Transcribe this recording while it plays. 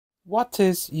What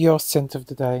is your scent of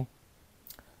the day?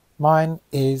 Mine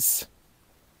is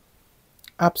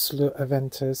Absolute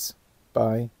Aventus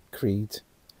by Creed.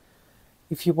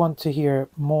 If you want to hear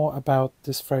more about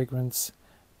this fragrance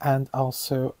and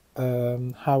also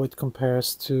how it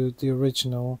compares to the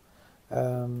original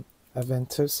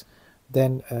Aventus,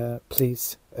 then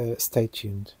please stay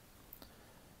tuned.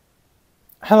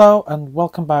 Hello and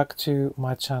welcome back to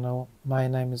my channel. My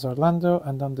name is Orlando,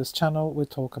 and on this channel we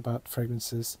talk about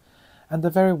fragrances, and a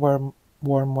very warm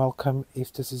welcome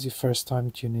if this is your first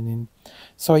time tuning in.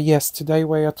 So yes, today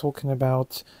we are talking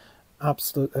about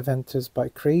Absolute Aventus by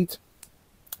Creed,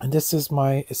 and this is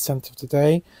my scent of the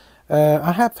day.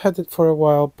 I have had it for a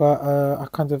while, but I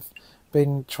kind of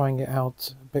been trying it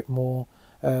out a bit more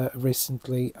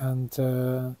recently, and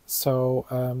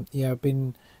yeah, I've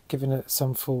been giving it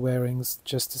some full wearings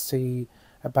just to see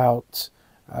about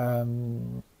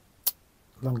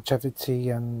longevity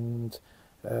and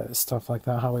stuff like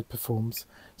that, how it performs.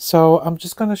 So I'm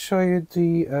just going to show you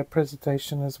the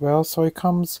presentation as well. So it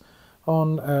comes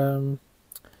on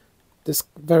this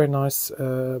very nice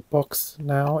box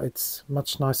now. It's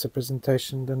much nicer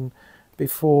presentation than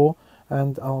before,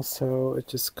 and also it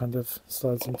just kind of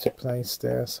slides into place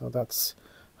there. So that's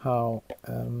how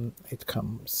it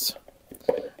comes,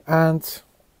 and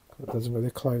it doesn't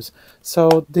really close.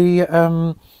 So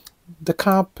the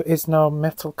cap is now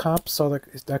metal cap, so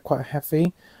they're quite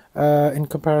heavy in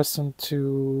comparison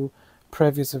to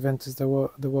previous Aventus.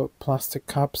 There were plastic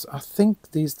caps. I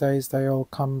think these days they all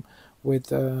come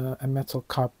with a metal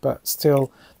cap, but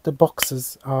still the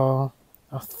boxes are,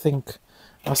 I think,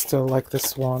 are still like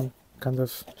this one, kind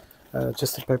of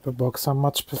just a paper box. I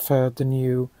much prefer the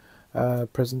new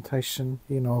presentation,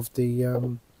 you know, of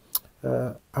the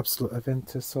Absolute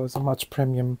Aventus. So it's a much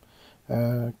premium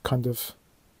kind of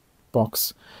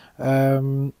box.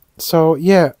 So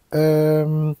yeah,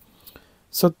 so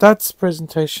that's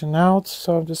presentation out.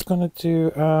 So I'm just gonna do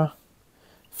a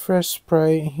fresh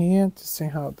spray here to see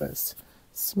how this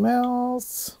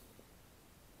smells.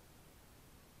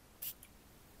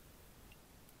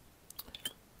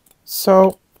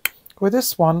 So with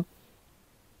this one,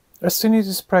 as soon as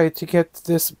you spray it, you get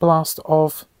this blast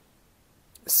of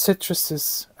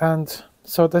citruses, and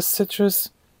so there's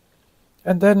citrus,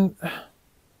 and then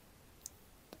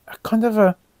kind of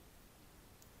a,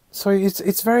 so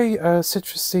it's very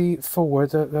citrusy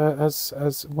forward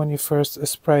as when you first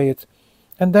spray it,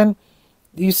 and then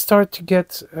you start to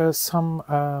get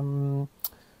some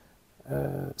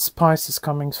spices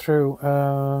coming through,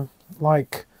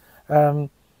 like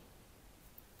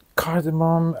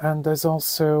cardamom, and there's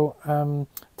also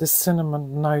the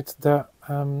cinnamon note that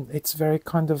it's very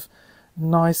kind of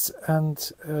nice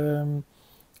and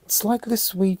slightly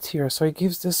sweet here, so it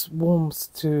gives this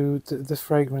warmth to the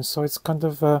fragrance. So it's kind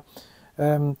of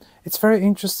it's very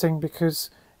interesting because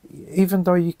even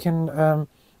though you can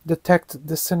detect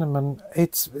the cinnamon,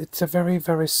 it's a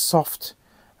very soft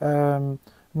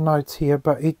note here,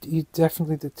 but you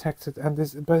definitely detect it, and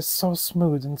but it's so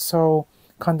smooth and so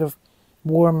kind of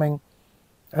warming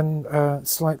and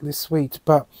slightly sweet.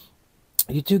 But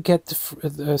you do get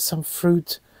some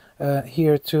fruit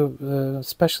here too,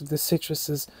 especially the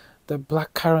citruses, the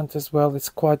black currant as well. It's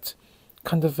quite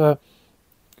kind of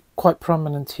quite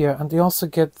prominent here, and you also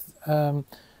get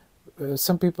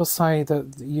some people say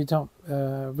that you don't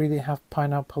really have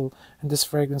pineapple in this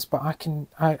fragrance, but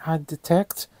I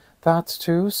detect that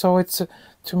too. So it's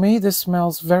to me this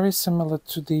smells very similar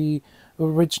to the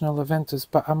original Aventus,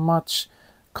 but a much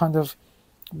kind of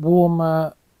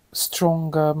warmer,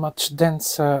 stronger, much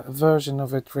denser version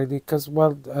of it, really, because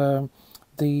well the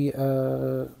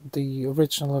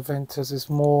original Aventus is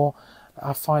more,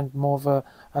 I find, more of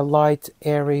a light,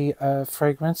 airy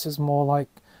fragrance. Is more like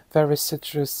very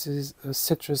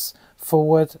citrus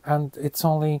forward, and it's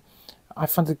only, I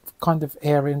find it kind of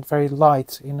airy and very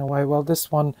light in a way. Well,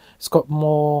 this one has got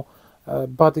more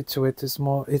body to it.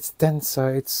 It's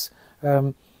denser, it's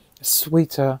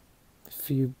sweeter,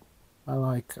 if you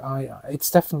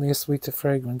it's definitely a sweeter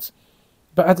fragrance,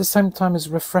 but at the same time is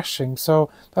refreshing. So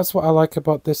that's what I like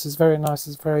about this. It's very nice.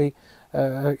 It's very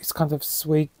it's kind of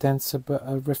sweet, denser,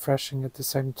 but refreshing at the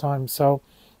same time. So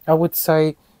I would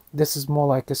say this is more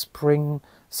like a spring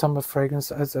summer fragrance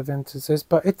as Aventus is,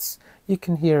 but it's, you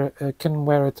can hear can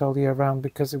wear it all year round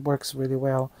because it works really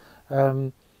well.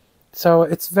 So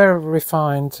it's very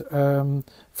refined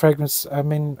fragrance. I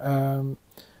mean,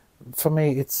 for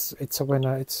me it's a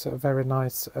winner. It's very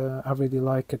nice. I really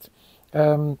like it.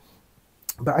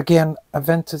 But again,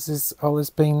 Aventus has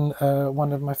always been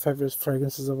one of my favorite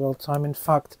fragrances of all time. In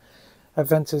fact,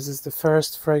 Aventus is the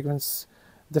first fragrance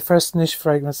the first niche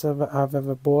fragrance I've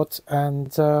ever bought,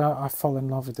 and I fell in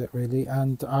love with it really.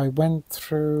 And I went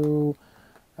through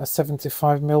a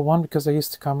 75 ml one, because I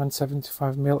used to come in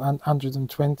 75 ml and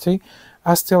 120.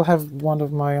 I still have one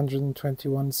of my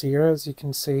 121s here, as you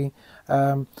can see.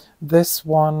 This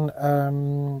one,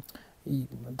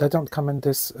 they don't come in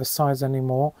this size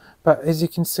anymore, but as you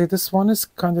can see, this one is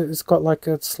it's got like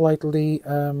a slightly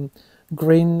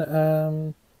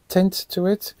green tint to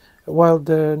it, while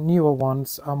the newer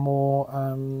ones are more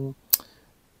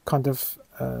kind of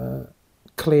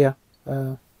clear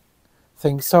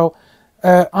thing. So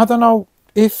I don't know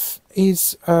if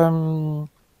it's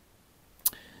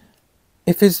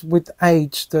with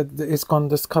age that it's gone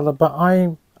this color, but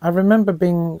I remember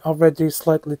being already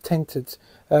slightly tinted,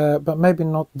 but maybe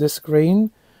not this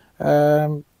green.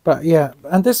 But yeah,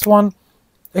 and this one,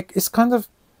 it's kind of,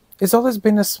 it's always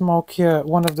been a smokier,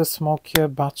 one of the smokier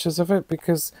batches of it,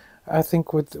 because I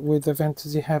think with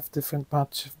Aventus you have different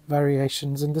batch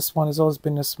variations, and this one has always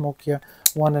been a smokier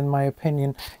one in my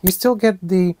opinion. You still get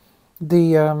the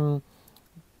you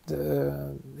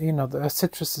know, the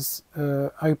citrus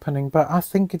opening, but I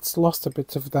think it's lost a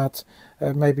bit of that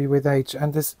maybe with age,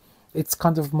 and this, it's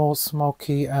kind of more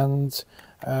smoky, and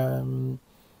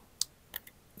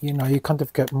you know, you kind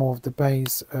of get more of the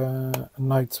base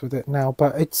notes with it now,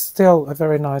 but it's still a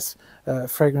very nice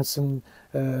fragrance, and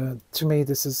to me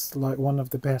this is like one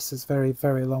of the best. It's very,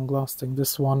 very long lasting,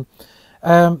 this one.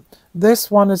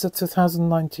 This one is a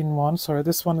 2019 one, sorry,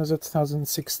 this one is a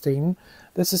 2016.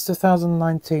 This is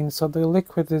 2019, so the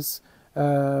liquid is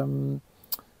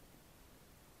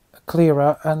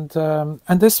clearer, and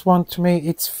this one, to me,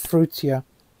 it's fruitier.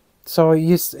 So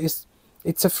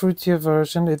it's a fruitier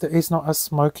version. It is not as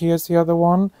smoky as the other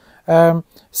one.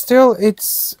 Still,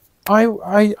 it's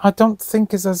I don't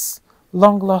think it's as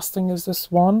long lasting as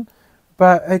this one,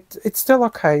 but it's still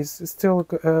okay. It's still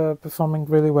performing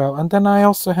really well. And then I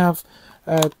also have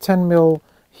 10 ml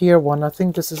here one. I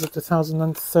think this is a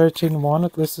 2013 one.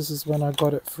 At least this is when I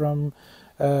got it from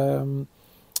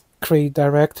CREED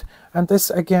Direct. And this,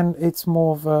 again, it's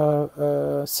more of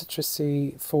a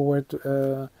citrusy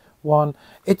forward one.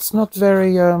 It's not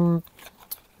very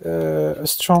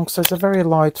strong, so it's a very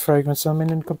light fragrance. I mean,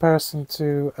 in comparison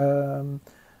to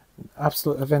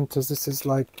Absolute Aventus, this is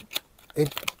like,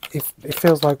 it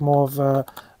feels like more of a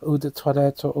Eau de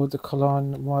Toilette or Eau de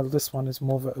Cologne, while this one is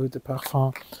more of a Eau de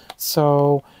Parfum.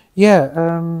 So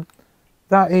yeah,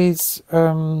 that is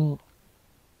my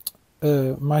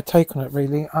take on it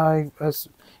really.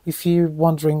 If you're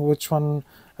wondering which one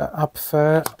I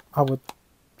prefer, I would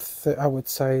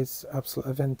say it's Absolute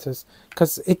Aventus,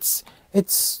 because it's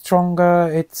stronger.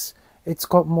 It's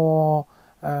got more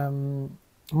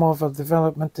of a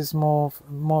development. Is more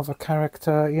of a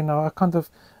character. You know,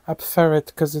 I prefer it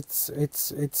because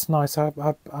it's nice.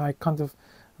 I kind of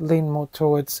lean more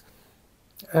towards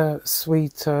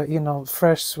sweet, you know,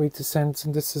 fresh, sweeter scents,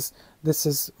 and this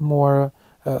is more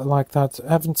like that.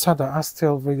 Having said that, I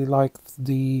still really like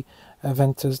the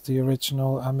Aventus, the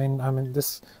original. I mean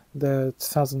the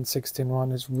 2016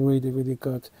 one is really, really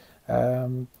good.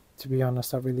 To be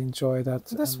honest, I really enjoy that.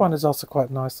 This one is also quite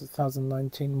nice, the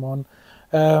 2019 one.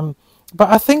 But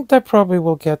I think they probably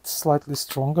will get slightly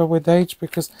stronger with age,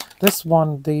 because this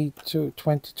one, the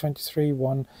 2023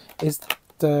 one, is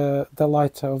the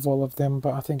lighter of all of them,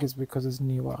 but I think it's because it's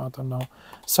newer, I don't know.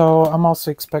 So I'm also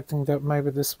expecting that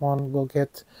maybe this one will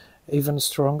get even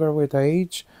stronger with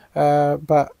age,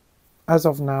 but as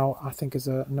of now, I think it's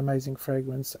an amazing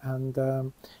fragrance.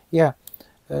 And yeah,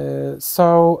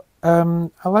 so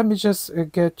let me just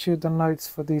get you the notes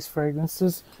for these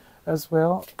fragrances as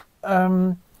well. I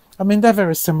mean, they're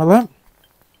very similar.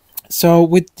 So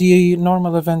with the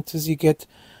normal Aventus, you get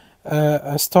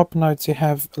as top notes, you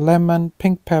have lemon,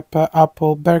 pink pepper,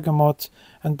 apple, bergamot,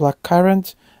 and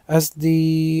blackcurrant. As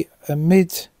the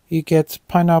mid, you get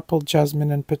pineapple,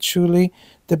 jasmine, and patchouli.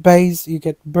 The base, you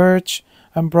get birch,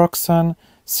 ambroxan,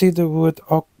 cedarwood,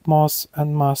 oak moss,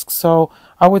 and musk. So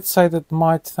I would say that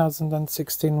my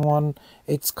 2016 one,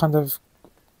 it's kind of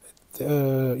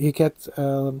you get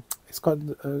it's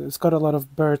got a lot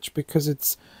of birch, because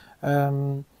it's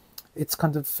kind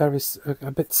of very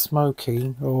a bit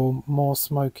smoky, or more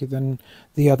smoky than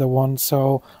the other one.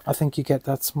 So I think you get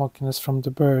that smokiness from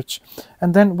the birch.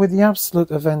 And then with the Absolute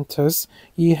Aventus,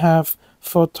 you have,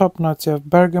 for top notes, you have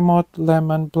bergamot,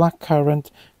 lemon,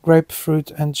 blackcurrant,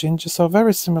 grapefruit, and ginger. So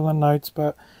very similar notes,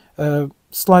 but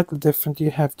slightly different.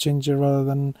 You have ginger rather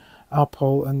than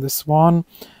apple in this one.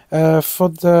 For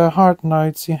the hard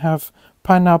notes, you have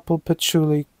pineapple,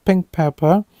 patchouli, pink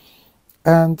pepper,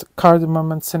 and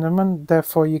cardamom and cinnamon.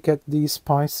 Therefore you get these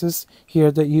spices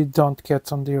here that you don't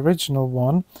get on the original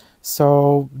one.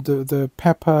 So the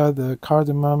pepper, the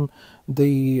cardamom,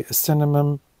 the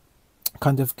cinnamon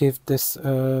kind of give this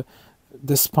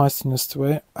this spiciness to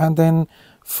it. And then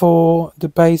for the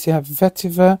base you have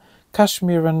vetiver,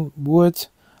 cashmere and wood,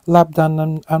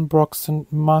 labdanum, ambroxan,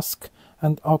 musk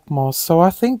and oak moss. So I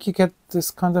think you get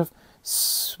this kind of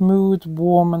smooth,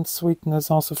 warm and sweetness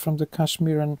also from the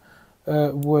cashmere and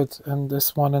wood and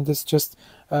this one, and it's just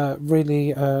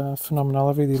really phenomenal.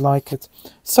 I really like it.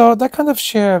 So they kind of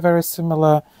share very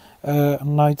similar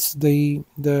notes, the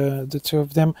two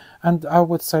of them, and I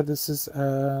would say this is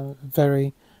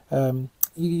very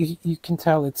you can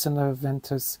tell it's an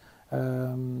Aventus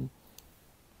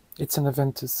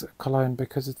cologne,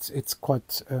 because it's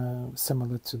quite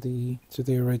similar to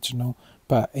the original,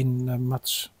 but in a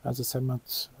much, as I said,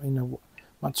 much, you know,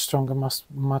 much stronger,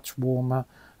 much warmer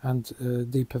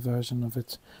and deeper version of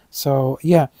it. So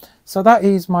yeah, so that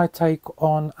is my take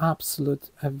on Absolute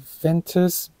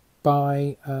Aventus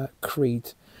by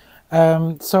Creed.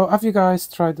 So have you guys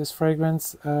tried this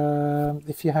fragrance?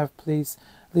 If you have, please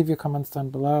leave your comments down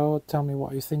below. Tell me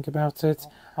what you think about it.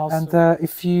 Also, and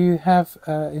if you have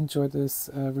enjoyed this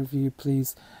review,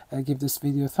 please give this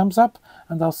video a thumbs up,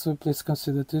 and also please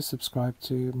consider to subscribe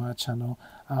to my channel.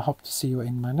 I hope to see you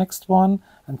in my next one,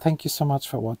 and thank you so much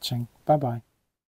for watching. Bye bye.